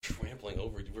stumbling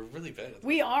over. We're really bad at that.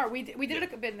 We are. We did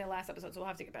it a bit in the last episode, so we'll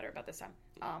have to get better about this time.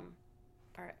 All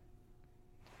right.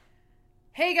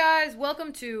 Hey guys,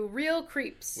 welcome to Real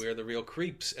Creeps. We're the Real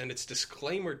Creeps, and it's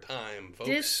disclaimer time, folks.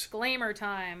 Disclaimer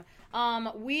time.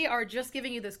 We are just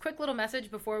giving you this quick little message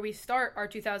before we start our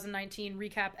 2019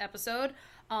 recap episode.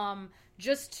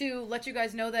 Just to let you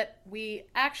guys know that we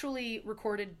actually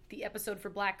recorded the episode for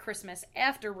Black Christmas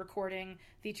after recording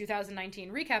the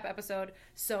 2019 recap episode,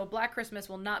 so Black Christmas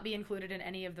will not be included in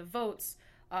any of the votes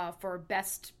for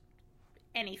best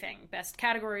anything, best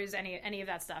categories, any of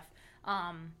that stuff.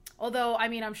 Although, I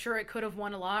mean, I'm sure it could have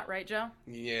won a lot, right, Joe?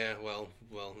 Yeah, well,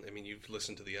 I mean, you've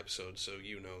listened to the episode, so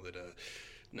you know that,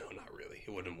 no, not really.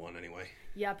 It wouldn't have won anyway.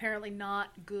 Yeah, apparently not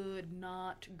good.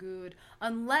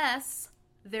 Unless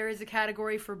there is a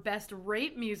category for Best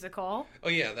Rape Musical. Oh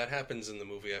yeah, that happens in the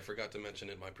movie. I forgot to mention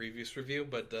it in my previous review,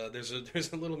 but there's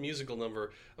a little musical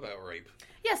number about rape.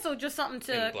 Yeah, so just something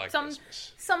to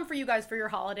some for you guys for your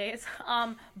holidays.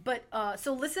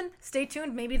 So listen, stay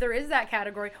tuned. Maybe there is that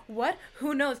category. What?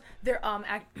 Who knows? There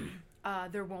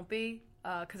there won't be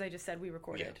because I just said we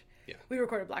recorded. Yeah. We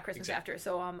recorded Black Christmas after,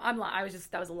 so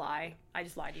that was a lie. I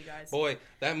just lied to you guys. Boy,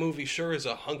 that movie sure is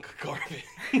a hunk of garbage.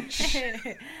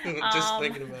 Just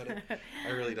thinking about it,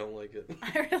 I really don't like it.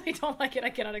 I really don't like it.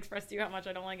 I cannot express to you how much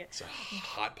I don't like it. It's a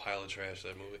hot pile of trash,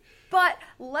 that movie. But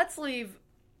let's leave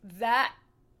that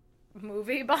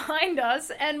movie behind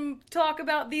us and talk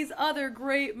about these other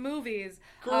great movies.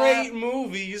 Great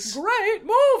movies of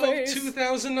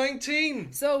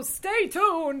 2019. So stay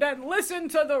tuned and listen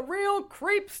to the Real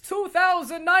Creeps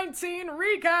 2019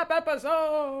 recap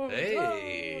episode.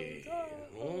 Hey.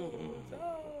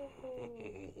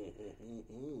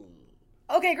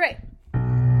 Okay, great.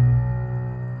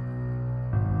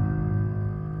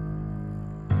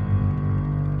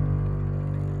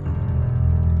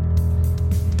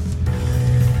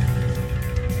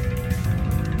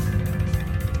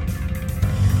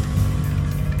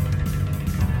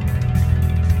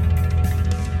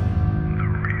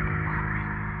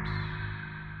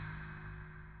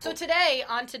 So today,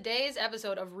 on today's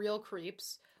episode of Real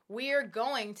Creeps, we're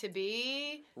going to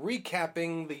be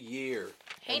recapping the year.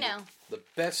 Hey now. The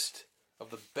best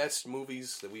of the best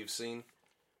movies that we've seen.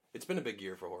 It's been a big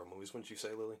year for horror movies, wouldn't you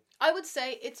say, Lily? I would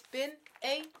say it's been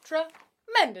a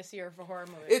tremendous year for horror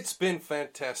movies. It's been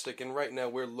fantastic, and right now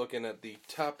we're looking at the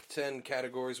top 10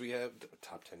 categories we have.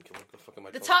 Top 10, what the fuck am I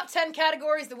talking? The top 10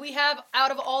 categories that we have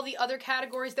out of all the other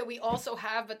categories that we also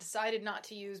have but decided not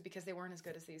to use because they weren't as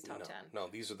good as these top 10. No,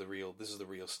 this is the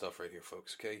real stuff right here,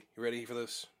 folks, okay? You ready for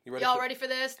this? Y'all ready for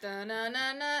this?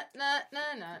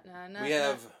 We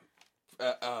have,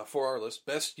 for our list,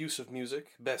 best use of music,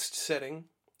 best setting,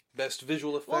 best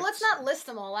visual effects. Well, let's not list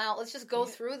them all out. Let's just go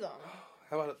through them.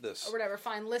 How about this? Or whatever,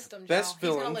 fine, list them, Joe. Best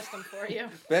villain. He's going to list them for you.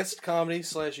 Best comedy /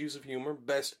 use of humor,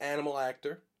 best animal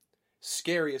actor,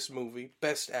 scariest movie,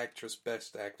 best actress,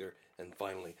 best actor, and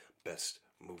finally, best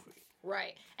movie.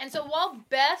 Right. And so while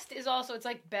best is also, it's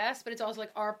like best, but it's also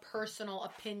like our personal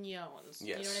opinions.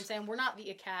 Yes. You know what I'm saying? We're not the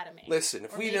Academy. Listen,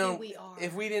 if we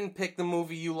didn't pick the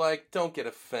movie you like, don't get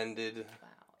offended. Wow.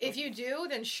 If you do,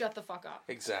 then shut the fuck up.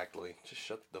 Exactly. Just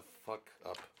shut the fuck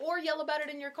up. Or yell about it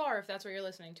in your car if that's where you're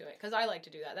listening to it. Because I like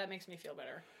to do that. That makes me feel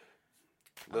better.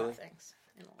 Lily? Things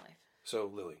in life.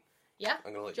 So, Lily. Yeah?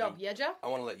 I'm gonna let Joe. you. Yeah, Joe? I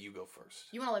want to let you go first.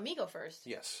 You want to let me go first?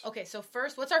 Yes. Okay, so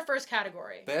first, what's our first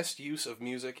category? Best use of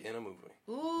music in a movie.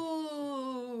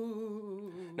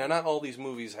 Ooh. Now, not all these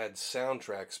movies had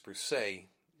soundtracks per se.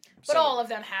 But all of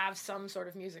them have some sort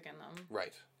of music in them.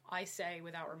 Right. I say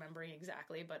without remembering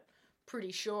exactly, but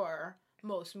pretty sure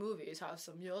most movies have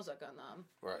some music in them.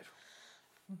 Right.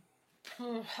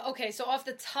 Okay, so off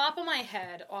the top of my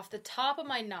head, off the top of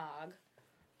my nog,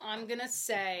 I'm gonna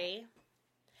say...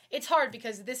 It's hard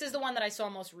because this is the one that I saw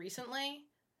most recently,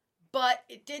 but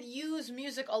it did use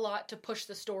music a lot to push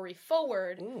the story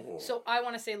forward, Ooh. So I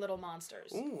want to say Little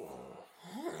Monsters. Ooh.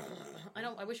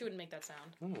 I wish you wouldn't make that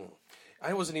sound. Ooh.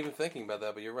 I wasn't even thinking about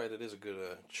that, but you're right, it is a good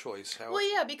choice. Well,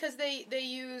 yeah, because they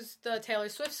use the Taylor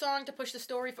Swift song to push the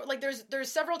story forward. Like,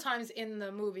 there's several times in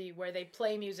the movie where they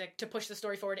play music to push the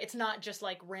story forward. It's not just,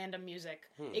 like, random music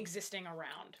existing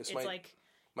around.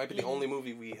 Might be the only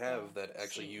movie we have that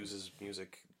actually uses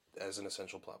music as an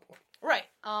essential plot point. Right.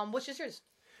 Which is yours?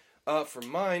 For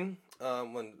mine, a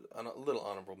little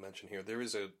honorable mention here. There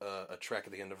is a track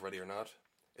at the end of Ready or Not.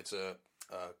 It's a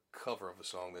cover of a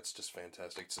song that's just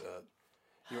fantastic. It's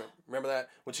you remember that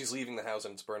when she's leaving the house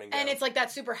and it's burning down, and it's like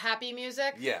that super happy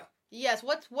music. Yeah. Yes.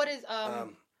 What is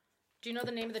do you know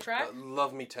the name of the track?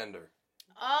 Love Me Tender.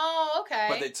 Oh, okay.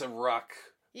 But it's a rock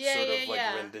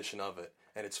rendition of it.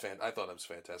 and I thought it was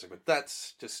fantastic, but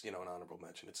that's just, an honorable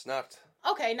mention. It's not.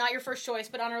 Okay, not your first choice,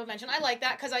 but honorable mention. I like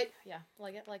that, because like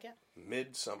it.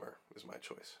 Midsummer is my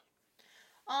choice.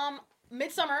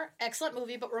 Midsummer, excellent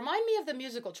movie, but remind me of the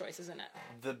musical choices in it.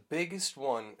 The biggest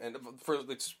one, and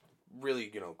it's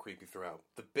really, creepy throughout.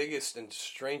 The biggest and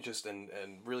strangest and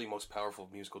really most powerful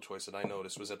musical choice that I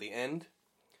noticed was at the end.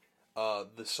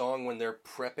 The song when they're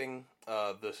prepping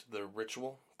the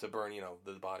ritual to burn,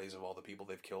 the bodies of all the people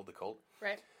they've killed, the cult.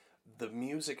 Right. The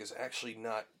music is actually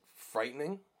not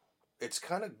frightening. It's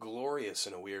kind of glorious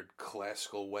in a weird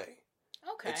classical way.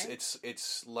 Okay.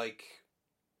 It's like,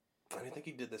 and I think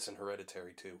he did this in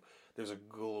Hereditary too. There's a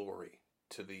glory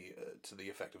to the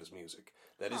effect of his music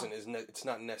that it's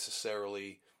not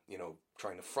necessarily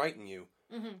trying to frighten you.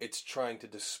 Mm-hmm. It's trying to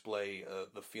display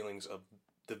the feelings of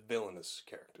the villainous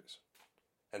characters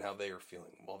and how they are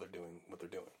feeling while they're doing what they're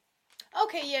doing.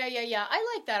 Okay, yeah. I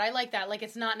like that. Like,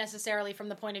 it's not necessarily from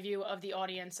the point of view of the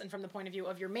audience and from the point of view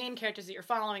of your main characters that you're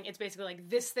following. It's basically like,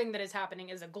 this thing that is happening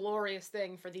is a glorious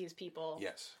thing for these people.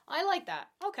 Yes. I like that.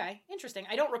 Okay, interesting.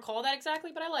 I don't recall that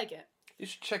exactly, but I like it. You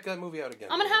should check that movie out again.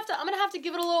 I'm gonna have to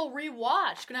give it a little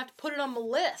rewatch. Gonna have to put it on my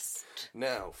list.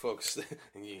 Now, folks,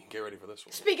 get ready for this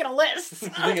one. Speaking of lists.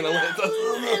 Speaking of lists.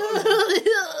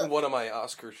 What am I,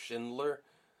 Oscar Schindler?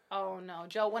 Oh no,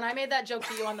 Joe, when I made that joke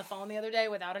to you on the phone the other day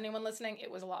without anyone listening, it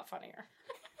was a lot funnier.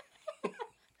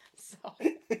 So.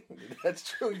 That's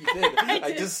true, you did.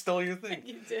 I just stole your thing.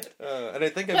 You did. And I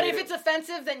think but if it's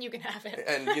offensive, then you can have it.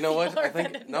 And you know what? I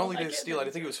think not only did I steal it, I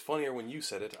think it was funnier when you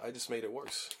said it. I just made it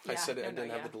worse. Yeah, I said it, I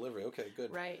didn't have the delivery. Okay,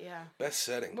 good. Right, yeah. Best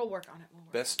setting. We'll work on it.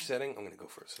 Best setting? I'm going to go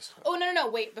first this time. Oh, no,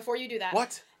 wait, before you do that.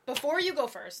 What? Before you go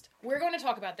first, we're going to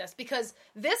talk about this, because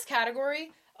this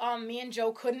category, me and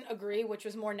Joe couldn't agree which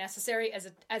was more necessary as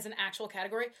an actual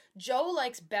category. Joe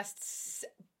likes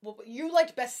you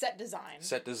liked best set design.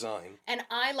 Set design. And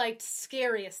I liked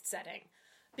scariest setting.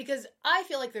 Because I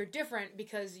feel like they're different,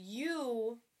 because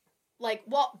you,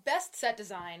 best set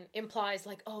design implies,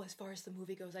 as far as the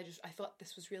movie goes, I thought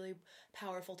this was really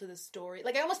powerful to the story.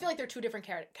 I almost feel like they're two different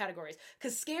categories.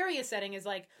 Because scariest setting is,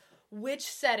 which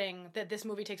setting that this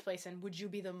movie takes place in would you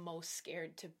be the most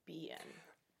scared to be in?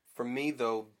 For me,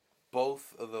 though,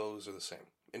 both of those are the same.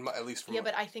 At least for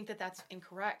but I think that's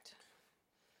incorrect.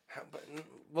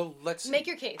 Well, let's make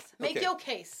your case. Make your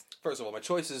case. First of all, my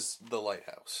choice is The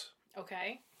Lighthouse.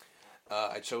 Okay.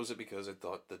 I chose it because I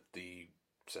thought that the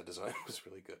set design was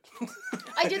really good.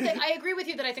 I agree with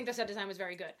you that I think the set design was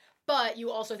very good. But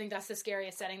you also think that's the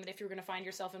scariest setting, that if you were going to find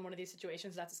yourself in one of these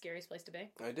situations, that's the scariest place to be?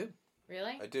 I do.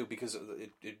 Really? I do, because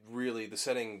it really, the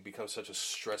setting becomes such a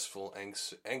stressful,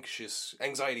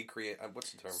 anxiety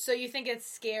what's the term? So you think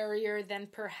it's scarier than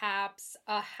perhaps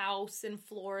a house in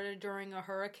Florida during a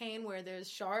hurricane where there's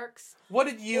sharks?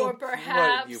 Or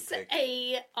perhaps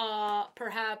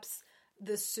perhaps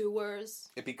the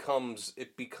sewers? It becomes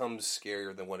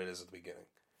scarier than what it is at the beginning.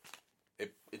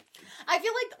 I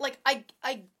feel like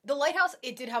The Lighthouse,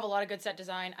 it did have a lot of good set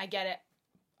design. I get it.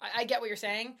 I get what you're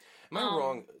saying. Am I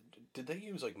wrong? Did they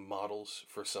use models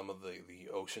for some of the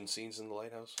ocean scenes in The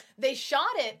Lighthouse? They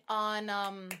shot it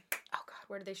on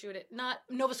where did they shoot it? Not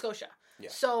Nova Scotia. Yeah.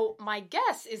 So my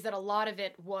guess is that a lot of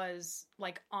it was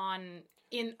on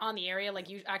the area,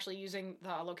 you actually using the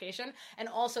location, and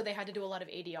also they had to do a lot of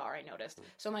ADR. I noticed.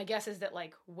 So my guess is that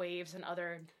waves and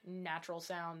other natural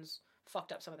sounds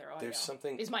fucked up some of their audio.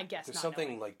 Is my guess. There's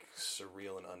something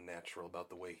surreal and unnatural about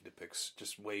the way he depicts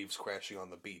just waves crashing on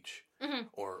the beach, mm-hmm.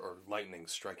 or lightning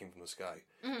striking from the sky.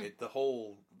 Mm-hmm.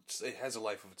 It has a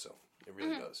life of its own. It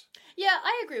really mm-hmm. does. Yeah,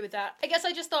 I agree with that. I guess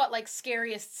I just thought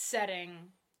scariest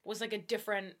setting was a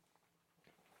different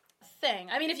thing.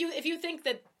 I mean, if you think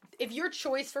that if your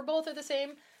choice for both are the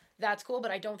same, that's cool.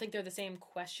 But I don't think they're the same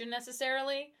question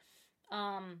necessarily.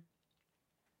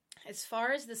 As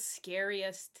far as the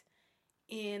scariest.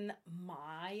 In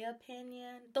my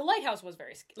opinion, The Lighthouse was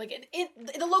very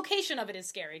the location of it is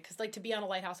scary, because to be on a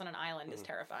lighthouse on an island mm-hmm. is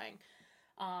terrifying.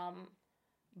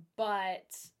 But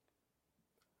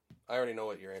I already know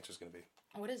what your answer is going to be.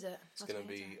 What is it? It's going to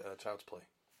be Child's Play,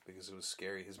 because it was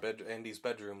scary. Andy's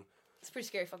bedroom. It's a pretty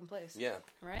scary fucking place. Yeah.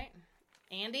 Right.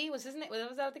 Andy was his name.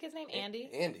 Was that the kid's name? Andy.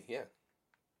 Andy. Yeah.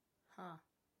 Huh.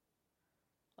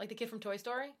 Like the kid from Toy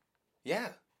Story.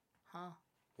 Yeah. Huh.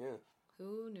 Yeah.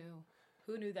 Who knew?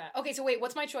 Who knew that? Okay, so wait,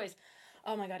 what's my choice?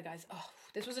 Oh my god, guys. Oh,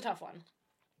 this was a tough one.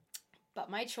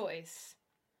 But my choice,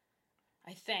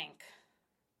 I think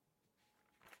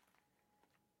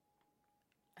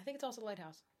it's also The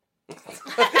Lighthouse.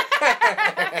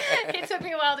 It took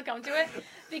me a while to come to it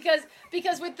because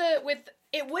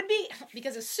it would be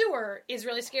because a sewer is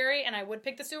really scary, and I would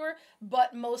pick the sewer.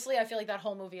 But mostly, I feel like that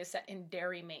whole movie is set in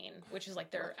Derry, Maine, which is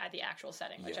like they're at the actual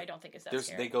setting, which I don't think is that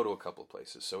scary. They go to a couple of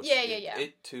places, so it's, yeah.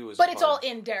 It too is. But it's all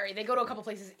in Derry. They go to a couple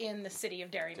places in the city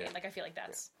of Derry, Maine. Yeah. Like I feel like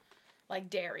that's like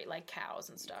dairy, like cows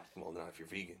and stuff. Well, not if you're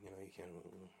vegan, you can't.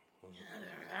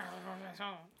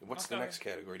 What's the next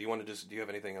category? Do you have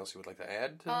anything else you would like to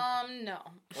add to? No.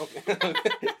 Okay.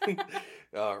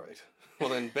 All right. Well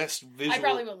then, best visual. I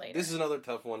probably will later. This is another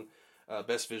tough one.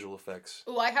 Best visual effects.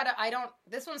 Ooh,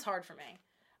 this one's hard for me.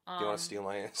 Do you want to steal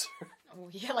my answer?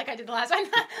 Yeah, like I did the last time.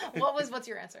 What's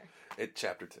your answer?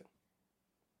 Chapter 2.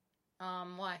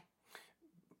 Why?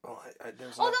 Well,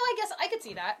 although I guess I could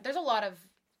see that. There's a lot of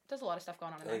stuff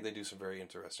going on in I there. think they do some very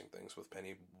interesting things with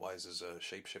Pennywise's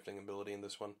shape-shifting ability in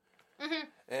this one. Mm-hmm.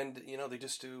 And, they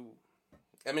just do...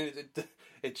 I mean,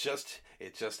 it just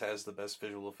has the best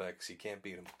visual effects. You can't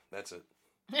beat them. That's it.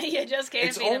 You just can't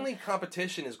Its beat 'em. only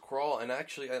competition is Crawl, and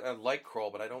actually, I like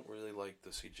Crawl, but I don't really like the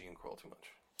CG in Crawl too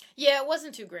much. Yeah, it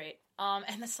wasn't too great.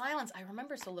 And the silence, I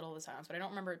remember so little of the silence, but I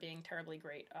don't remember it being terribly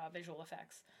great visual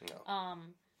effects. No.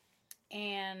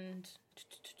 And...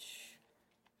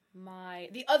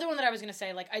 The other one that I was going to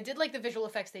say, like, I did like the visual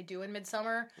effects they do in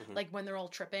Midsommar, like when they're all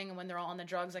tripping and when they're all on the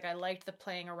drugs. Like, I liked the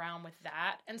playing around with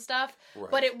that and stuff. Right.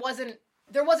 But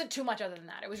there wasn't too much other than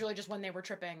that. It was really just when they were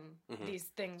tripping, these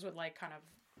things would, like, kind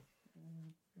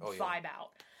of vibe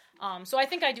out. So I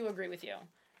think I do agree with you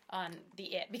on the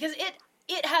It. Because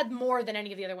it had more than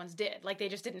any of the other ones did. Like, they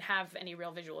just didn't have any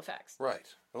real visual effects.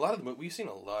 Right. A lot of we've seen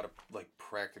a lot of, like,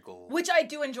 practical... Which I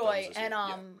do enjoy, and,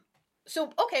 yeah.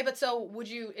 So, okay, but so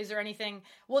is there anything,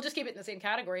 we'll just keep it in the same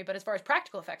category, but as far as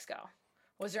practical effects go,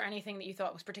 was there anything that you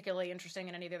thought was particularly interesting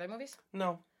in any of the other movies?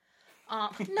 No.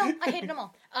 No, I hated them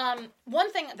all.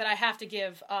 One thing that I have to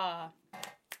give, The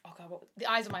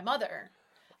Eyes of My Mother.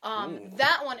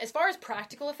 That one, as far as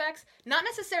practical effects, not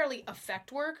necessarily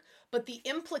effect work, but the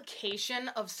implication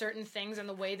of certain things and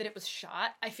the way that it was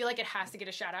shot, I feel like it has to get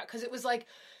a shout out, because it was like,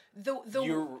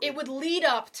 it would lead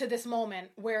up to this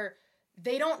moment where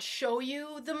they don't show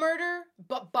you the murder,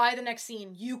 but by the next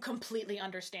scene, you completely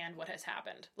understand what has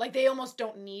happened. Like, they almost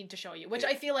don't need to show you, which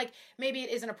I feel like maybe it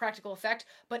isn't a practical effect,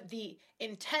 but the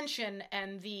intention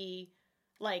and the,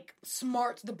 like,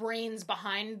 the brains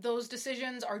behind those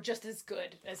decisions are just as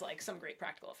good as, like, some great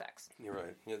practical effects. You're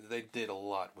right. Yeah, they did a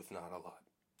lot with not a lot.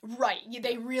 Right.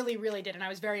 They really, really did, and I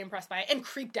was very impressed by it, and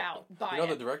creeped out by it.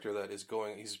 The director of that is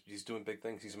he's doing big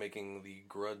things. He's making the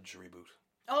Grudge reboot.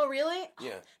 Oh, really?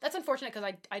 Yeah. That's unfortunate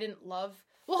because I didn't love...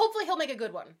 Well, hopefully he'll make a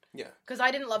good one. Yeah. Because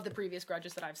I didn't love the previous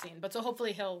Grudges that I've seen. But so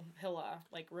hopefully he'll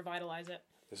like, revitalize it.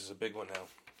 This is a big one now.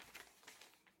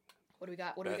 What do we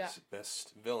got?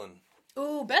 Best villain.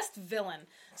 Ooh, best villain.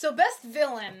 So best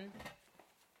villain...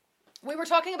 We were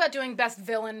talking about doing best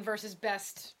villain versus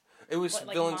best... It was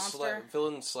like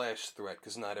villain slash threat,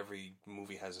 because not every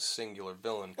movie has a singular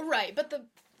villain. Right, but the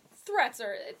threats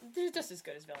they're just as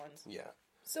good as villains. Yeah.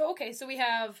 So, okay, so we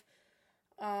have,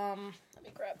 let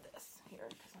me grab this here,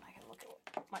 because then I can look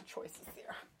at what my choices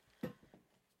here.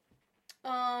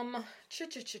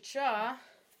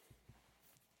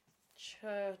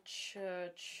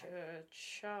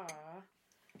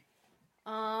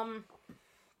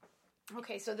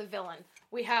 Okay, so the villain.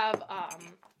 We have,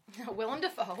 Willem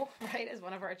Dafoe, right, is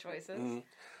one of our choices. Mm.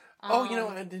 Oh, you know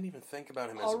what? I didn't even think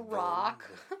about him as a Rock.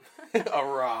 A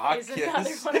rock, is another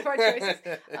one of our choices.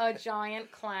 A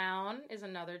giant clown is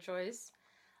another choice.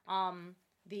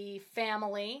 The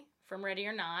family from Ready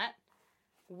or Not.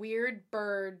 Weird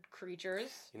bird creatures.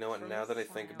 You know what? Now that I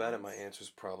think about it, my answer's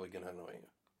probably going to annoy you.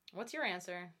 What's your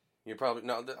answer? You're probably...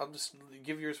 No, I'll just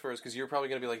give yours first, because you're probably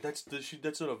going to be like, that's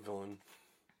not a villain.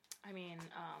 I mean,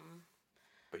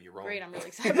 But you're wrong. Great, I'm really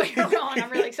excited. But you're wrong.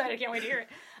 I'm really excited. I can't wait to hear it.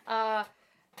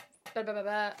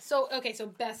 So, okay, so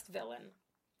best villain.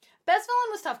 Best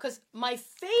villain was tough, because my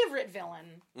favorite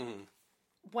villain,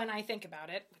 when I think about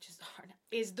it, which is hard,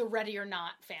 is the Ready or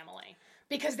Not family.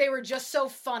 Because they were just so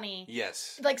funny.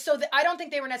 Yes. Like, so I don't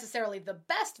think they were necessarily the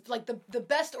best, like the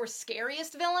best or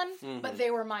scariest villain, but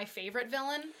they were my favorite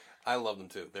villain. I love them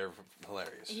too. They're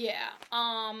hilarious. Yeah.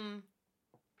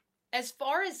 As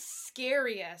far as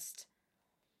scariest,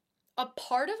 a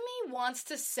part of me wants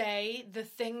to say the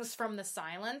things from the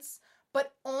silence,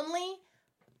 but only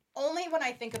when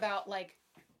I think about, like,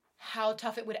 how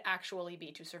tough it would actually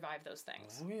be to survive those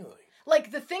things. Really?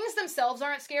 Like, the things themselves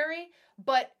aren't scary,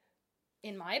 but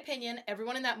in my opinion,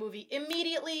 everyone in that movie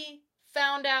immediately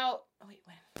found out... Oh, wait.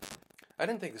 I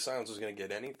didn't think the silence was going to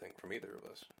get anything from either of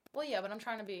us. Well, yeah, but I'm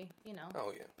trying to be,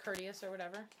 Oh, yeah. courteous or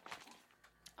whatever.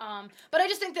 But I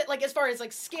just think that, like, as far as,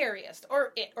 like, scariest,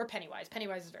 or Pennywise.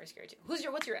 Pennywise is very scary, too.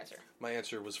 What's your answer? My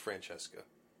answer was Francesca.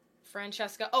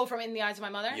 Francesca. Oh, from In the Eyes of My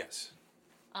Mother? Yes.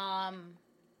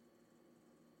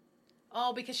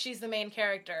 Oh, because she's the main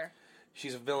character.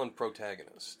 She's a villain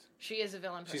protagonist. She is a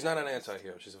villain protagonist. She's not an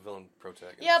anti-hero. She's a villain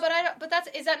protagonist. Yeah, but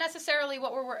is that necessarily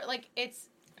what we're like? It's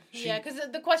yeah, because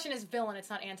the question is villain. It's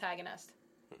not antagonist.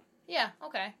 Yeah.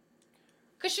 Okay.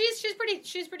 Because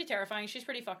she's pretty terrifying. She's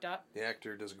pretty fucked up. The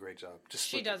actor does a great job.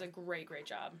 She does a great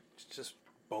job. Just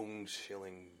bone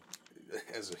chilling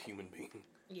as a human being.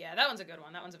 Yeah, that one's a good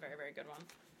one. That one's a very, very good one.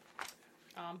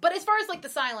 But as far as like the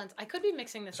silence, I could be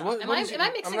mixing this up. Am I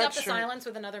mixing up the silence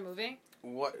with another movie?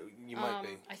 What you might be.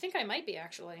 I think I might be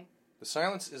actually. The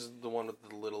silence is the one with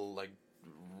the little like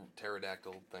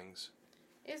pterodactyl things.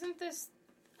 Isn't this?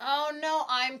 Oh no,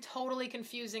 I'm totally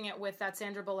confusing it with that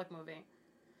Sandra Bullock movie.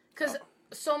 Because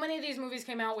so many of these movies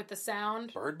came out with the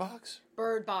sound. Bird Box?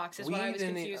 Bird Box is what I was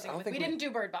confusing with. We didn't do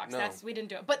Bird Box. No. We didn't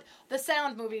do it. But the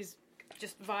sound movies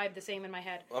just vibe the same in my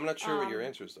head. I'm not sure what your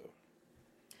answer is though.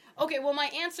 Okay, well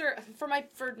my answer for my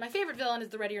favorite villain is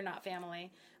the Ready or Not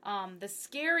family. The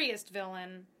scariest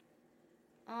villain,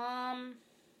 I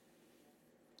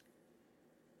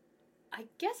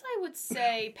guess I would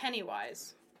say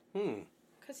Pennywise.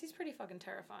 Because he's pretty fucking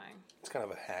terrifying. It's kind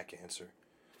of a hack answer.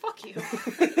 Fuck you.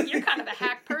 You're kind of a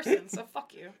hack person, so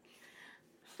fuck you.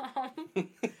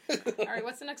 Alright,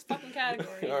 what's the next fucking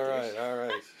category?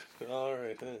 Alright.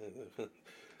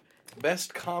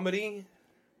 Best comedy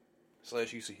 /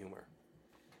 use of humor.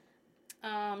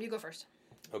 You go first.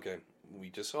 Okay, we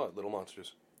just saw it, Little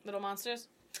Monsters. Little Monsters?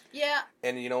 Yeah.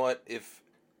 And you know what? If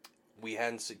we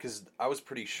hadn't seen... Because I was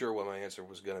pretty sure what my answer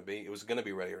was going to be. It was going to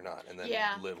be Ready or Not, and then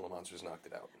Little Monsters knocked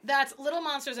it out. That's... Little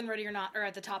Monsters and Ready or Not are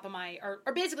at the top of my... Are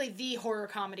basically the horror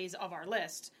comedies of our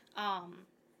list. I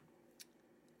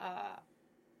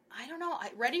don't know.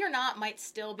 Ready or Not might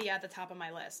still be at the top of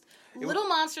my list. Little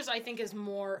Monsters, I think, is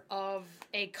more of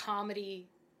a comedy...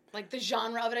 Like, the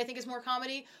genre of it, I think, is more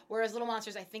comedy. Whereas Little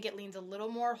Monsters, I think it leans a little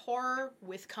more horror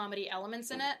with comedy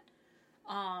elements in it.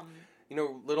 You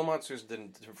know, Little Monsters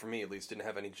didn't, for me at least, didn't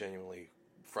have any genuinely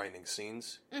frightening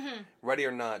scenes. Mm-hmm. Ready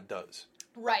or Not does.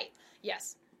 Right.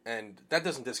 Yes. And that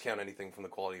doesn't discount anything from the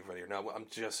quality of Ready or Not. I'm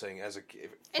just saying,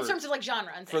 in terms of, like,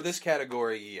 genre and things. For this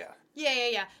category, yeah.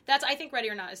 Yeah. I think Ready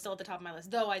or Not is still at the top of my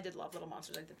list. Though I did love Little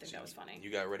Monsters. I did think that was funny.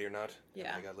 You got Ready or Not?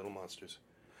 Yeah. I got Little Monsters.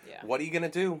 Yeah. What are you going to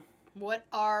do? What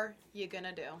are you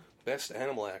gonna do? Best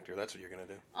animal actor. That's what you're gonna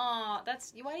do. Aw,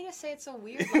 that's... Why do you say it so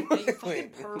weird like that? You fucking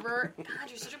pervert. God,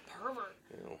 you're such a pervert.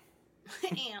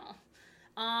 Ew.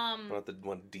 I'm not the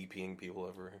one DPing people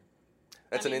over here.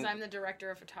 That means I'm the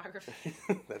director of photography.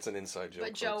 That's an inside joke.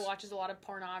 But Joe folks. watches a lot of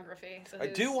pornography. So I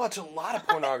do watch a lot of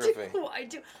pornography. I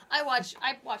do. I watch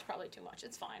probably too much.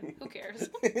 It's fine. Who cares?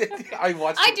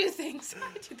 I do things.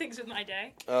 I do things with my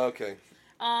day. Okay.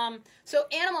 So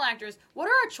animal actors, what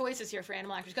are our choices here for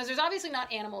animal actors? Because there's obviously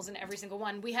not animals in every single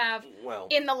one. We have,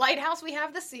 in The Lighthouse, we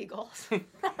have the seagulls,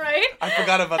 right? I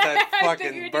forgot about that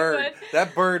fucking bird.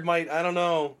 That bird might, I don't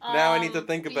know. Now I need to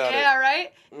think about it. Yeah,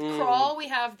 right? Crawl, we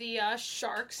have the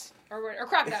sharks, or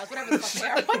crocodiles, whatever the fuck they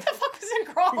are. What the fuck was in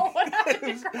Crawl? What happened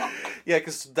in Crawl? Yeah,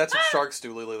 because that's what sharks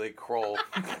do, Lily. They crawl.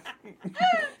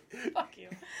 Fuck you.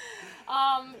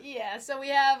 Yeah, so we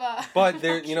have... But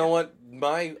there, you know what?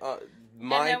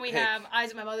 And then we have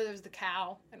Eyes of My Mother. There's the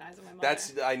cow in Eyes of My Mother.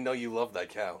 I know you love that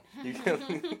cow.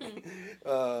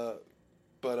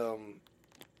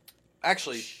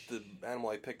 Actually, the animal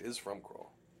I picked is from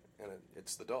Crawl, and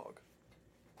it's the dog.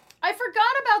 I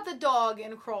forgot about the dog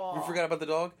in Crawl. You forgot about the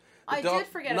dog? I did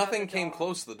forget about the dog. Nothing came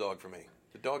close to the dog for me.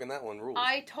 The dog in that one rules.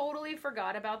 I totally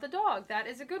forgot about the dog. That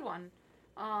is a good one.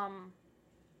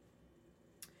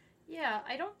 Yeah,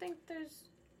 I don't think there's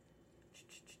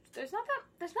not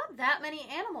that many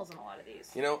animals in a lot of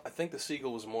these. You know, I think the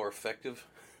seagull was more effective,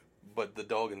 but the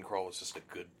dog in Crawl was just a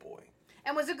good boy.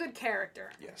 And was a good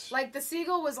character. Yes. Like, the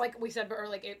seagull was, like we said, or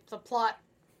like it's a plot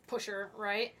pusher,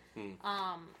 right?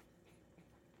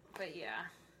 But yeah.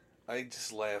 I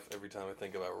just laugh every time I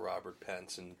think about Robert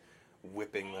Pattinson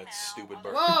whipping that stupid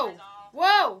bird. Whoa!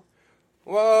 Whoa!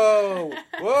 Whoa!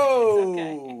 Whoa!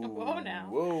 Okay. Whoa now.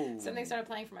 Whoa. Something started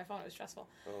playing from my phone. It was stressful.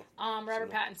 Oh,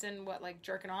 Robert Pattinson, like,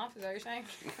 jerking off? Is that what you're saying?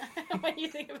 When you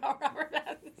think about Robert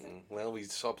Pattinson. Well, we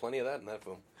saw plenty of that in that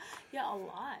film. Yeah, a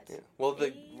lot. Yeah. Well,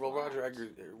 Roger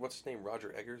Eggers, what's his name?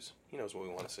 Roger Eggers? He knows what we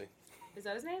want to see. Is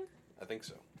that his name? I think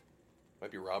so.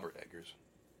 Might be Robert Eggers.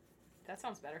 That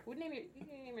sounds better. Who would name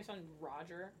your son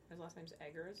Roger? His last name's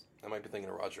Eggers. I might be thinking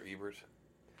of Roger Ebert.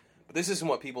 But this isn't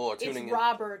what people are tuning in. It's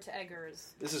Robert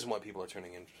Eggers. This isn't what people are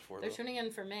tuning in for. They're tuning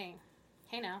in for me.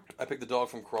 Hey now. I picked the dog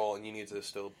from Crawl, and you need to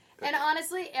still pick And it.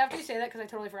 honestly, after you say that, because I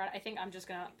totally forgot, I think I'm just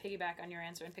going to piggyback on your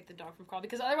answer and pick the dog from Crawl.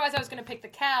 Because otherwise I was going to pick the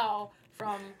cow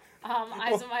from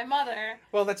Eyes of My Mother.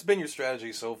 Well, that's been your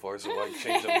strategy so far, so why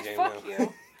change up the game Fuck now?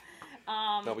 you.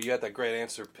 No, but you had that great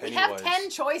answer, We Pennywise. have 10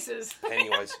 choices.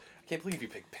 Pennywise. I can't believe you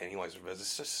picked Pennywise for best.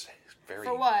 It's just very...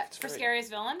 For what? it's For very- scariest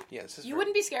villain? Yeah, it's just You very-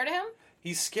 wouldn't be scared of him?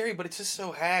 He's scary, but it's just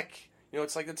so hack. You know,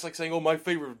 it's like saying, "Oh, my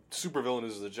favorite supervillain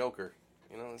is the Joker."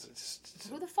 You know, it's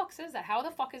Who the fuck says that? How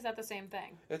the fuck is that the same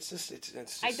thing? it's just.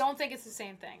 I don't think it's the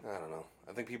same thing. I don't know.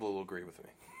 I think people will agree with me.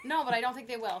 No, but I don't think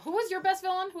they will. Who was your best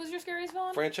villain? Who was your scariest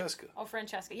villain? Francesca. Oh,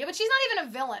 Francesca. Yeah, but she's not even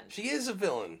a villain. She is a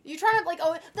villain. You trying to like,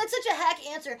 oh, that's such a hack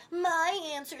answer.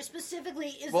 My answer specifically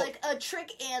is Well, like a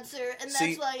trick answer, and that's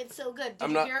see, why it's so good. Did I'm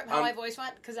you not- hear how I'm- my voice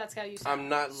went? Because that's how you sound. I'm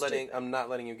not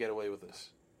letting you get away with this.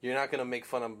 You're not gonna make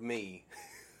fun of me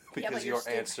because but you're your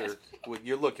stupid. answer.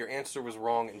 Your answer was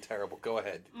wrong and terrible. Go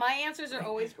ahead. My answers are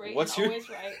always great What's and your- always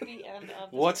right at the end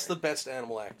of the What's story. the best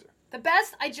animal actor? The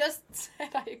best, I just said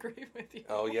I agree with you.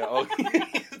 Oh yeah. Oh,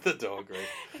 the dog,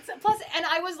 right? Plus, and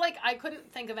I was like, I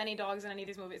couldn't think of any dogs in any of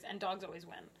these movies, and dogs always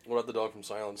win. What about the dog from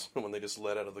Silence when they just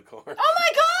let out of the car? Oh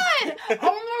my god!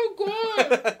 Oh my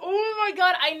god! Oh my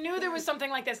god! I knew there was something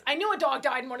like this. I knew a dog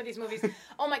died in one of these movies.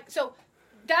 Oh my! So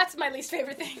that's my least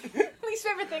favorite thing. Least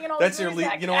favorite thing in all. That's these your movies,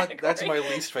 least. that You know what? That's my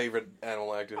category. least favorite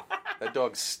animal actor. That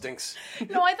dog stinks.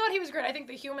 No, I thought he was great. I think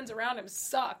the humans around him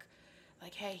suck.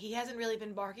 Like, hey, he hasn't really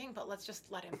been barking, but let's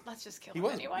just let him. Let's just kill He him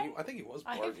was. anyway. I think he was.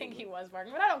 I barking. think he was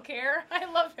barking, but I don't care. I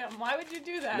love him. Why would you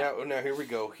do that? Now here we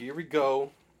go. Here we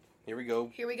go. Here we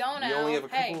go now. We only have a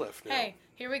couple hey, left now. Hey,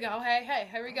 here we go. Hey,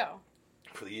 here we go.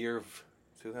 For the year of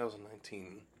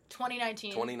 2019.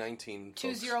 2019. 2019. Folks.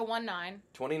 2019.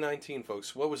 2019,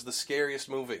 folks. What was the scariest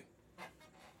movie?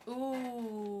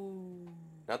 Ooh.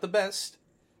 Not the best.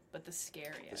 But the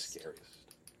scariest. The scariest.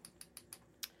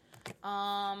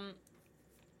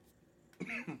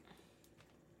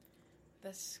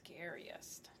 The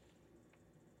scariest.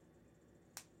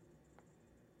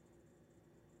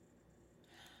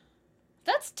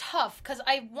 That's tough, because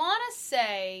I want to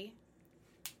say...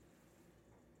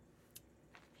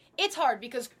 It's hard,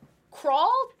 because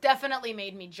Crawl definitely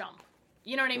made me jump.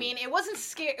 You know what I mean? It wasn't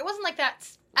scary. It wasn't like that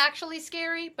actually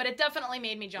scary, but it definitely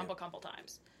made me jump a couple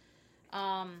times.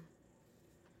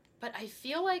 But I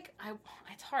feel like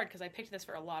it's hard because I picked this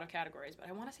for a lot of categories, but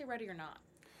I want to say Ready or Not.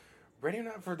 Ready or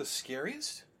Not for the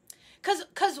scariest? Cause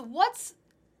what's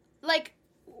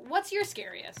your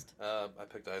scariest? I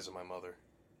picked Eyes of My Mother.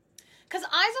 Cause Eyes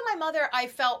of My Mother I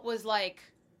felt was like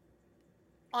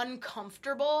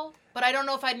uncomfortable, but I don't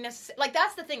know if I'd necessarily like.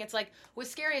 That's the thing. It's like with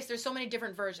scariest, there's so many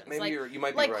different versions. Maybe like, you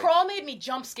might be like right. Crawl made me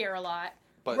jump scare a lot.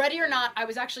 But Ready or Not, I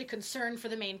was actually concerned for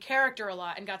the main character a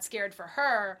lot and got scared for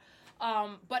her.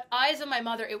 But Eyes of My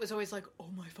Mother, it was always like, oh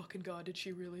my fucking god, did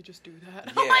she really just do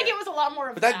that? Yeah. Like it was a lot more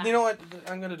of But that. that, you know what?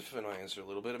 I'm going to defend my answer a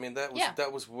little bit. I mean, that was Yeah.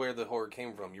 that was where the horror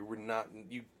came from.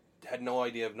 You had no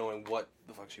idea of knowing what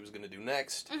the fuck she was going to do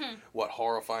next. Mm-hmm. What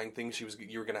horrifying things you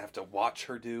were going to have to watch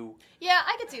her do. Yeah,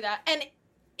 I could see that. And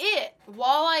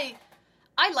while I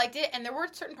liked it, and there were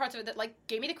certain parts of it that like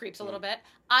gave me the creeps a little bit.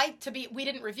 We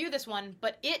didn't review this one,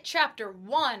 but It Chapter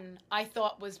 1 I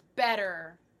thought was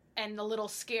better and a little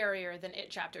scarier than It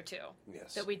Chapter 2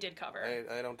 Yes. that we did cover.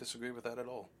 I don't disagree with that at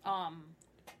all.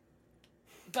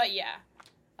 But yeah.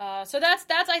 So that's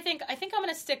I think I'm going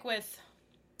to stick with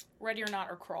Ready or Not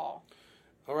or Crawl.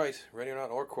 All right, Ready or Not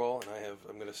or Crawl, and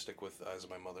I'm going to stick with Eyes of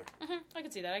My Mother. I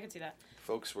can see that.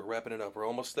 Folks, we're wrapping it up. We're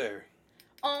almost there.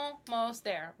 Almost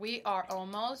there. We are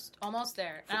almost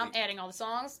there. And I'm adding all the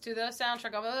songs to the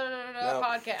soundtrack of the Now,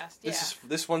 podcast. Yeah.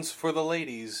 This one's for the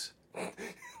ladies.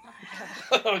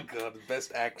 Oh god,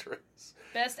 best actress.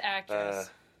 Best actress.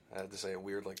 I had to say it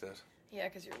weird like that. Yeah,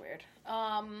 because you're weird.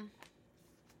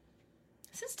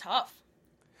 This is tough.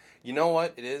 You know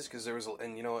what it is? Because there's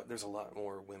a lot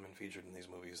more women featured in these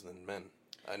movies than men.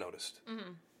 I noticed.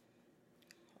 Mm-hmm.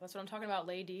 That's what I'm talking about,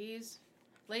 ladies.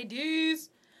 Ladies.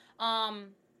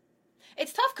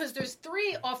 It's tough because there's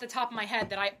 3 off the top of my head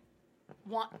that I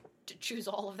want to choose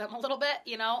all of them a little bit,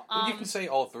 you know? Well, you can say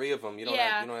all 3 of them. You don't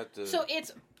have to... So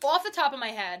it's, off the top of my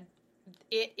head,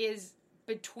 it is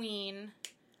between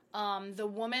the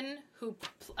woman who,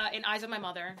 in Eyes of My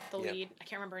Mother, the lead, I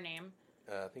can't remember her name.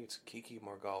 I think it's Kiki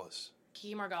Margolis.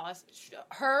 Kiki Margolis.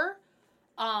 Her,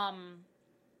 oh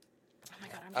my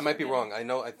god, I might be wrong.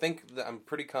 I'm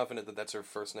pretty confident that that's her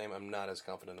first name. I'm not as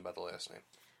confident about the last name.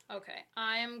 Okay,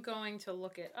 I'm going to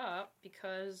look it up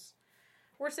because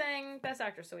we're saying Best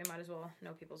Actress, so we might as well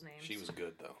know people's names. She was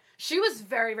good, though. She was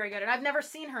very, very good, and I've never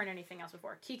seen her in anything else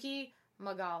before. Kiki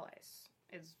Margolis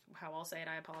is how I'll say it.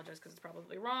 I apologize because it's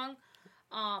probably wrong.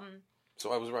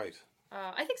 So I was right.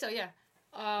 I think so, yeah.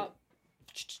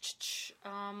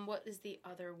 What is the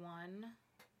other one?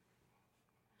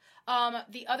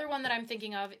 The other one that I'm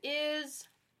thinking of is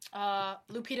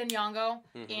Lupita Nyong'o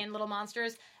in Little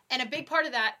Monsters. And a big part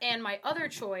of that, and my other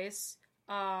choice,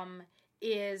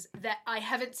 is that I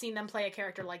haven't seen them play a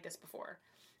character like this before.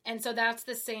 And so that's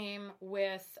the same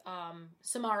with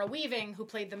Samara Weaving, who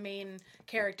played the main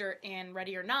character in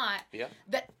Ready or Not. Yeah.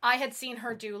 That I had seen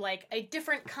her do, like, a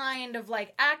different kind of,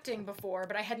 like, acting before,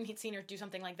 but I hadn't seen her do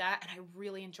something like that, and I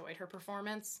really enjoyed her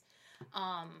performance.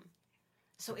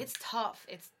 So it's tough.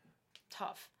 It's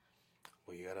tough.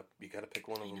 Well, you gotta pick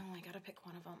one of them. I know, I gotta pick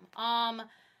one of them.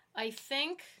 I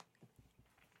think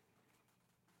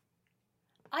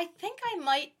I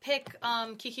might pick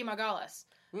Kiki Margalis.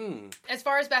 As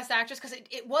far as Best Actress, because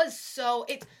it was so...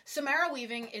 Samara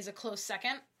Weaving is a close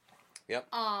second. Yep.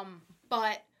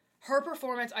 But her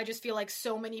performance, I just feel like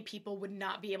so many people would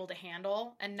not be able to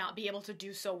handle and not be able to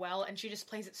do so well, and she just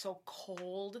plays it so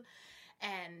cold,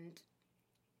 and...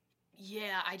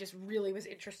 Yeah, I just really was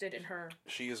interested in her.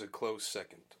 She is a close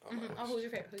second. Oh, who's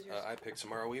your favorite? Who's yours? I picked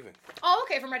Samara Weaving. Oh,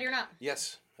 okay, from Ready or Not.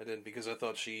 Yes, I did, because I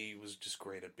thought she was just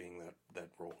great at being that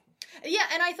role. Yeah,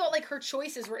 and I thought, like, her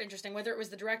choices were interesting, whether it was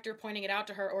the director pointing it out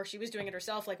to her or she was doing it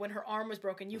herself. Like, when her arm was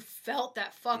broken, you felt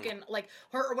that fucking, like,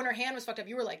 or when her hand was fucked up,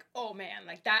 you were like, oh, man,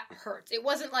 like, that hurts. It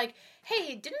wasn't like,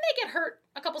 hey, didn't they get hurt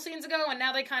a couple scenes ago and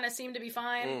now they kind of seem to be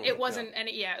fine? It wasn't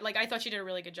any, like, I thought she did a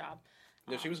really good job.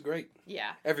 No, she was great.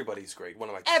 Yeah. Everybody's great.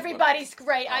 Everybody's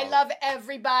great. I love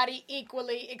everybody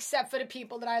equally, except for the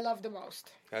people that I love the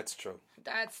most. That's true.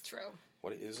 That's true.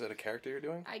 What, is that a character you're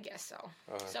doing? I guess so.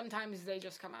 Sometimes they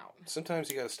just come out.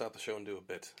 Sometimes you gotta stop the show and do a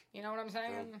bit. You know what I'm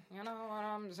saying? You know what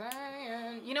I'm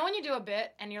saying? You know when you do a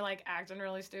bit and you're, like, acting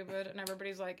really stupid and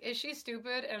everybody's like, is she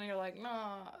stupid? And you're like,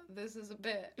 no, this is a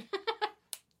bit.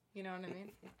 You know what I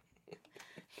mean?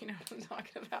 You know what I'm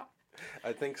talking about?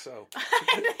 I think so.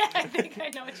 I think I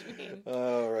know what you mean.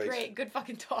 All right. Great, good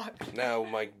fucking talk. Now,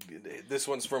 this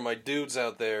one's for my dudes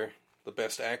out there. The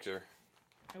Best Actor.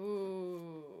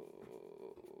 Ooh.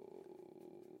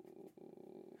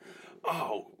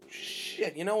 Oh,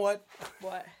 shit. You know what?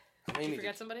 What? Did you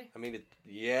forget somebody?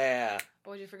 Yeah.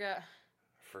 What did you forget?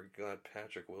 I forgot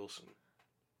Patrick Wilson.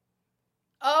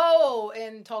 Oh,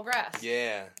 in Tall Grass.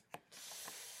 Yeah.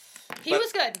 He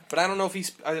was good. But I don't know if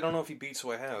he beats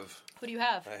who I have. Who do you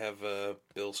have? I have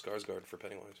Bill Skarsgård for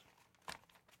Pennywise.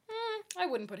 I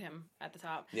wouldn't put him at the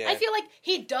top. Yeah. I feel like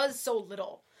he does so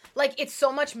little. Like, it's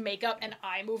so much makeup and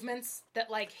eye movements that,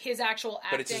 like, his actual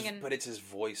acting But it's his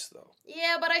voice, though.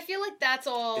 Yeah, but I feel like that's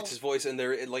all... It's his voice, and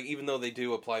even though they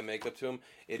do apply makeup to him,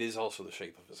 it is also the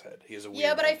shape of his head. He has a weird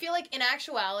Yeah, but head. I feel like, in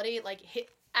actuality, like,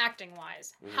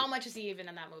 acting-wise, how much is he even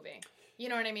in that movie? You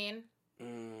know what I mean?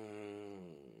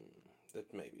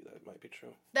 That might be true.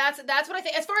 That's what I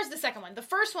think. As far as the second one, the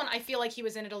first one, I feel like he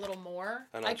was in it a little more.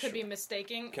 I could be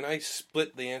mistaken. Can I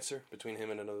split the answer between him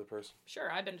and another person?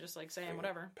 Sure, I've been just like saying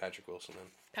whatever. Patrick Wilson, then.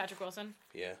 Patrick Wilson.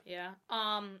 Yeah. Yeah.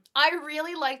 I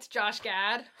really liked Josh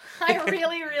Gad. I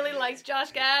really, really liked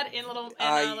Josh Gad in Little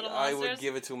Monsters. I would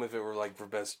give it to him if it were like for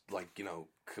best,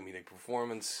 comedic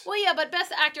performance. Well, yeah, but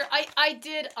best actor, I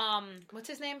did. What's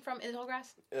his name from In Tall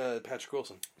Grass? Patrick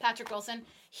Wilson. Patrick Wilson.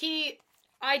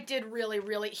 I did really,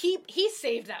 really... He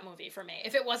saved that movie for me.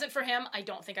 If it wasn't for him, I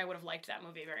don't think I would have liked that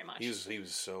movie very much. He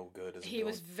was so good as a He villain.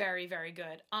 was very, very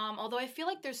good. Although I feel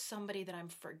like there's somebody that I'm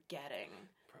forgetting.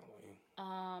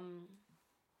 Probably.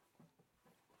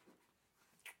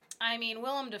 I mean,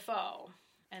 Willem Dafoe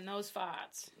and those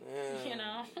farts. You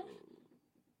know?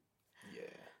 Yeah.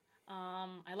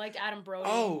 I liked Adam Brody.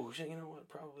 Oh, you know what?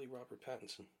 Probably Robert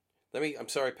Pattinson. I'm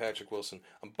sorry, Patrick Wilson.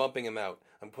 I'm bumping him out.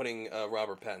 I'm putting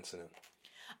Robert Pattinson in.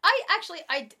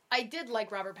 I did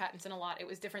like Robert Pattinson a lot. It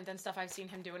was different than stuff I've seen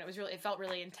him do, and it felt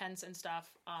really intense and stuff.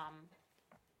 I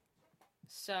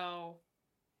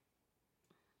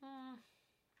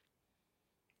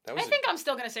think I'm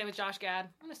still gonna stay with Josh Gad.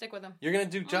 I'm gonna stick with him. You're gonna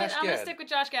do Josh Gad? I'm gonna stick with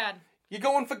Josh Gad. You're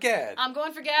going for Gad? I'm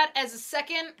going for Gad as a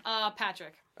second.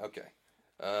 Patrick. Okay.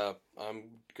 So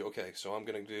I'm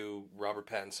gonna do Robert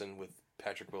Pattinson with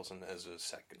Patrick Wilson as a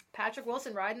second. Patrick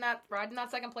Wilson riding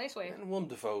that second place wave. And Willem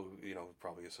Dafoe,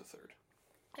 probably is a third.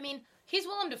 I mean, he's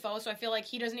Willem Dafoe, so I feel like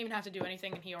he doesn't even have to do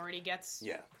anything, and he already gets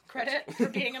credit for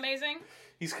being amazing.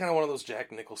 He's kind of one of those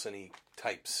Jack Nicholson-y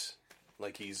types.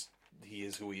 Like, he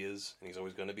is who he is, and he's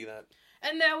always going to be that.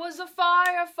 And there was a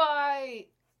firefight.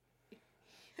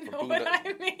 You know what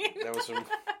I mean? That was from...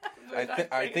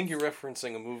 I think you're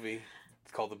referencing a movie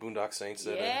called The Boondock Saints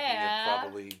that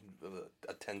probably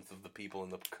a tenth of the people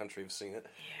in the country have seen it.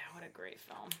 Yeah, what a great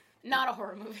film. Not a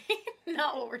horror movie.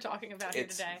 not what we're talking about here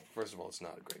today. First of all, it's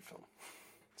not a great film.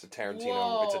 It's a Tarantino.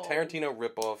 Whoa. It's a Tarantino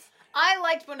ripoff. I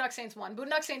liked Boondock Saints 1.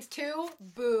 Boondock Saints 2,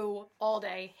 boo, all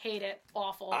day, hate it,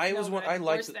 awful. I liked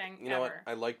worst thing you know ever.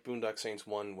 what? I liked Boondock Saints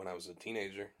 1 when I was a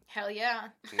teenager. Hell yeah.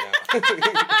 No. Hell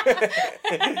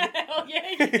yeah,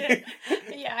 you did.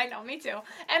 Yeah, I know, me too.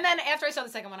 And then after I saw the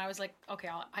second one, I was like, okay,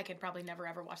 I could probably never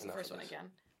ever watch the first one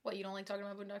again. What, you don't like talking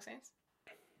about Boondock Saints?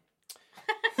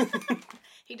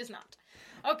 He does not.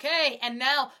 Okay, and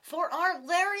now for our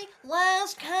very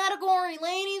last category,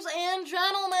 ladies and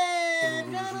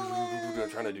gentlemen. I'm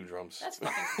trying to do drums. That's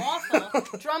fucking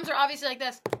awful. Drums are obviously like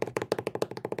this.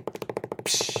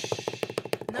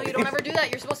 No, you don't ever do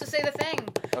that. You're supposed to say the thing.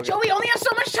 Okay. Joe, we only have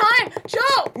so much time.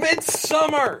 Joe!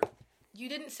 Midsummer! You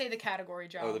didn't say the category,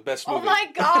 Joe. Oh, the best movie. Oh my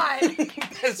God.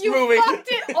 Best you movie. fucked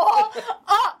it all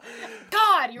up.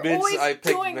 God, you're always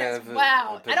doing this.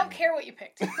 Wow. I don't care what you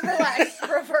picked. Relax.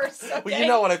 Reverse. Okay? Well, you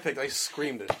know what I picked. I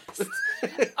screamed it.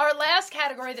 Our last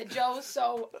category that Joe's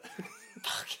so...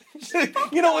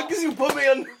 You know what? Because you put me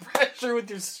under pressure with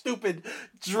your stupid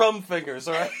drum fingers,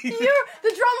 all right? The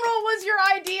drum roll was your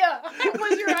idea. It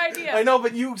was your idea. I know,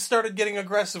 but you started getting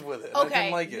aggressive with it. Okay, I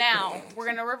didn't like it. Now we're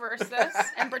going to reverse this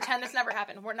and pretend this never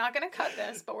happened. We're not going to cut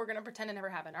this, but we're going to pretend it never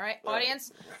happened, all right?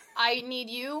 Audience, I need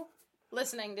you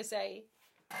listening to say,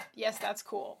 yes, that's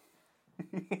cool.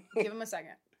 Give him a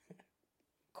second.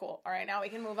 Cool. All right, now we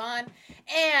can move on.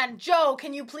 And Joe,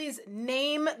 can you please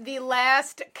name the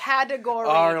last category?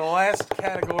 Our last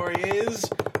category is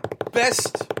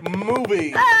Best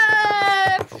Movie.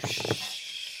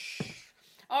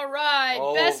 All right,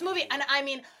 Best Movie. And I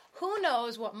mean, who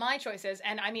knows what my choice is?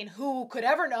 And I mean, who could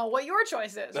ever know what your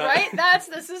choice is, right? That's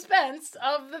the suspense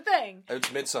of the thing.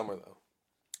 It's Midsummer, though.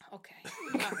 Okay.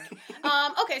 All right.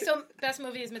 Okay, so Best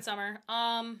Movie is Midsummer.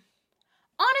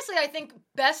 Honestly, I think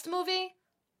Best Movie...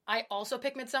 I also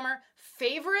pick Midsummer.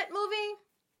 Favorite movie?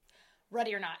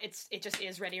 Ready or Not. It just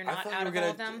is Ready or Not out of all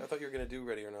of them. I thought you were going to do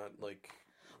Ready or Not, like...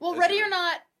 Well, Ready or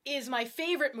Not is my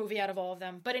favorite movie out of all of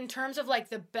them. But in terms of, like,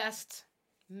 the best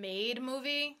made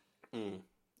movie...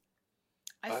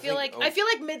 I feel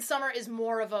like Midsummer is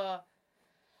more of a...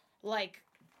 like...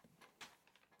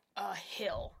 a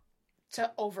hill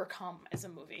to overcome as a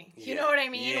movie. You know what I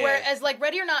mean? Yeah. Whereas like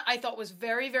Ready or Not, I thought was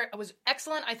was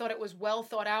excellent. I thought it was well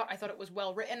thought out. I thought it was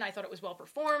well written. I thought it was well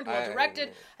performed, well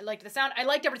directed. I liked the sound. I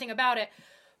liked everything about it.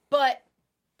 But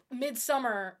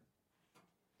Midsummer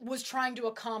was trying to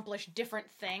accomplish different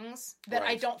things that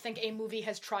I don't think a movie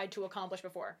has tried to accomplish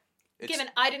before.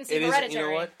 Given I didn't see Hereditary. You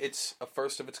know what? It's a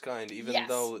first of its kind, even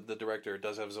though the director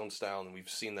does have his own style, and we've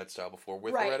seen that style before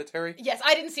with Hereditary. Yes,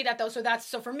 I didn't see that, though,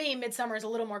 so for me, Midsummer is a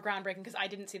little more groundbreaking, because I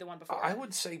didn't see the one before. I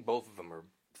would say both of them are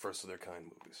first of their kind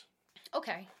movies.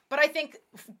 Okay. But I think,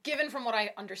 given from what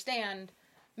I understand,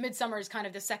 Midsummer is kind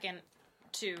of the second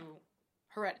to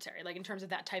Hereditary. Like, in terms of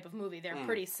that type of movie, they're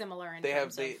pretty similar in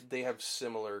terms of... They have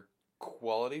similar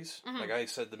qualities. Mm-hmm. Like I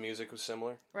said, the music was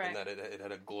similar, and that it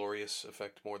had a glorious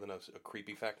effect more than a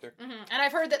creepy factor. Mm-hmm. And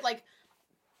I've heard that like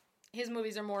his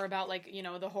movies are more about like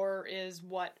the horror is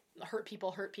what hurt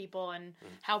people and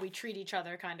how we treat each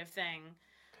other kind of thing.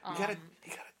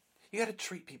 You gotta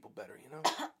treat people better, you know.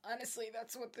 Honestly,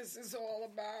 that's what this is all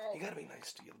about. You gotta be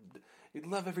nice to you. You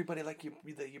love everybody like your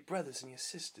brothers and your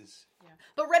sisters. Yeah,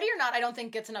 but Ready or Not, I don't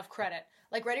think gets enough credit.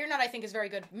 Like Ready or Not, I think is very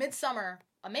good. Midsummer,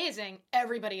 amazing.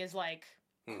 Everybody is like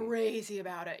crazy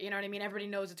about it. You know what I mean? Everybody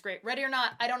knows it's great. Ready or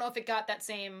Not, I don't know if it got that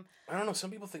same... I don't know.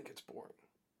 Some people think it's boring.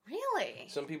 Really?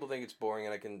 Some people think it's boring,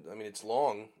 and it's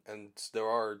long, and there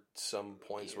are some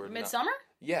points where... Midsummer?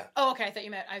 Yeah. Oh, okay. I thought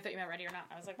you meant Ready or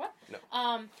Not. I was like, what? No.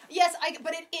 Yes,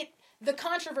 but the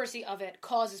controversy of it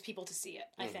causes people to see it,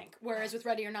 I think. Whereas with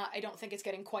Ready or Not, I don't think it's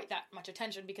getting quite that much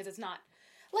attention because it's not...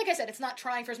 Like I said, it's not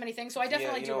trying for as many things, so I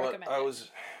definitely do recommend it.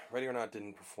 Ready or Not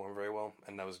didn't perform very well,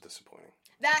 and that was disappointing.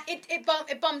 That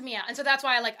it bummed me out, and so that's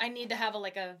why I need to have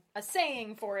a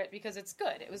saying for it because it's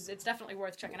good. It's definitely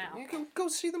worth checking out. You go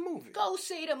see the movie. Go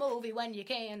see the movie when you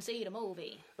can see the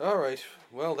movie. All right,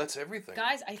 well that's everything,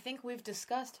 guys. I think we've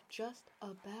discussed just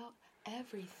about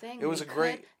everything. It was a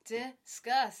great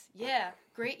discuss. Yeah,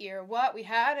 great year. What we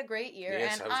had a great year.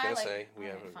 Yes, and I was gonna say we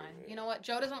have. Fine. You know what?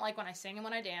 Joe doesn't like when I sing and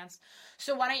when I dance.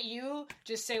 So why don't you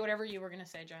just say whatever you were gonna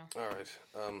say, Joe? All right.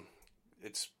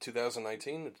 It's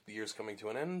 2019. The year's coming to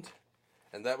an end,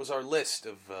 and that was our list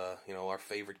of our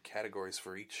favorite categories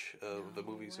for each of the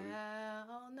movies.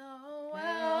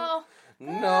 Noel.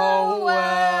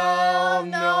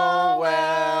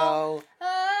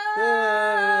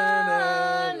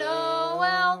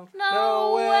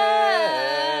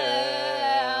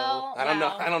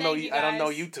 I don't know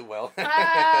you too well.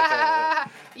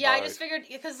 Yeah, I just figured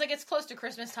because like it's close to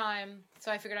Christmas time,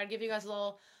 so I figured I'd give you guys a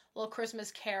little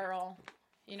Christmas carol.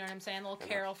 You know what I'm saying? A little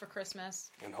carol for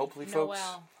Christmas. And hopefully, folks,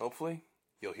 hopefully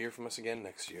you'll hear from us again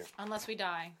next year. Unless we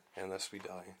die. Unless we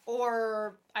die.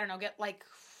 Or I don't know, get like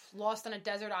lost on a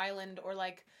desert island, or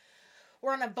like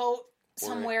we're on a boat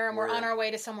somewhere and we're on our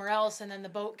way to somewhere else, and then the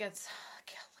boat gets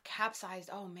capsized.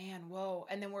 Oh man, whoa!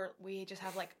 And then we just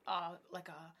have like a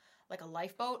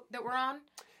lifeboat that we're on,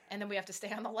 and then we have to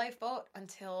stay on the lifeboat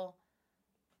until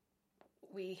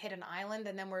we hit an island,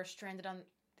 and then we're stranded on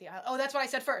the island. Oh, that's what I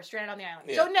said first. Stranded on the island.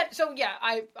 Yeah.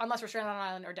 Unless we're stranded on an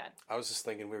island or dead. I was just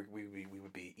thinking we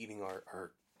would be eating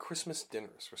our Christmas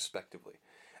dinners respectively,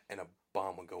 and a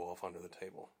bomb would go off under the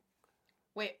table.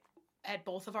 Wait, at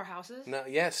both of our houses? No.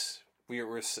 Yes. We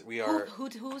are.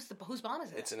 Whose bomb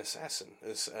is it? It's an assassin.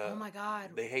 Oh my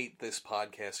god! They hate this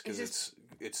podcast because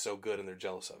it's so good and they're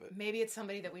jealous of it. Maybe it's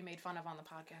somebody that we made fun of on the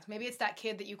podcast. Maybe it's that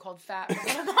kid that you called fat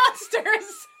for the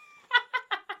monsters.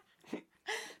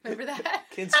 Remember that?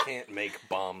 Kids can't make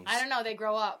bombs. I don't know. They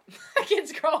grow up.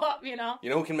 Kids grow up. You know. You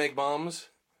know who can make bombs?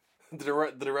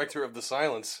 The director of The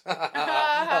Silence.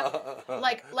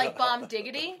 like Bomb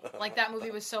Diggity. Like that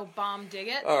movie was so Bomb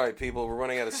Digget. All right, people, we're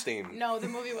running out of steam. No, the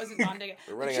movie wasn't Bomb Digget.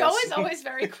 Joe is always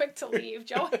very quick to leave.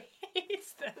 Joe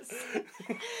hates this.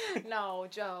 No,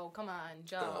 Joe, come on,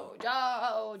 Joe.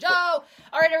 All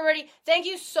right, everybody, thank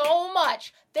you so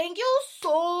much. Thank you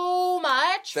so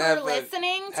much for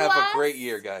listening to us. Have a great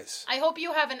year, guys. I hope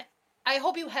you have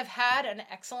had an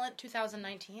excellent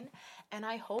 2019, and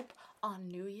I hope on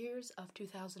New Year's of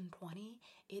 2020,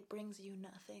 it brings you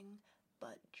nothing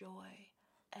but joy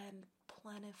and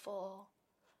plentiful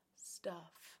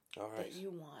stuff that you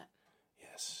want.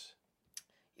 Yes.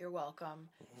 You're welcome.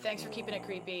 Thanks for keeping it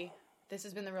creepy. This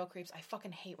has been The Real Creeps. I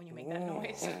fucking hate when you make that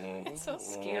noise. It's so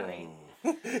scary.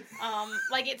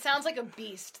 Like it sounds like a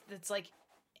beast that's like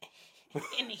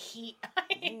in heat.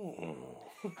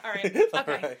 All right.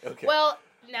 Okay. Well,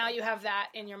 now you have that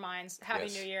in your minds. Happy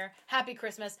New Year. Happy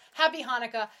Christmas. Happy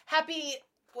Hanukkah. Happy,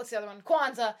 what's the other one?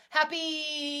 Kwanzaa.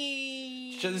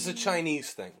 Happy... This is a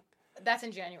Chinese thing. That's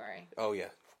in January. Oh, yeah.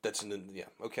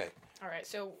 Okay. All right,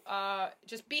 so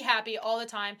just be happy all the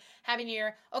time. Happy New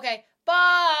Year. Okay,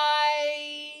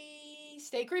 bye.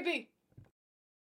 Stay creepy.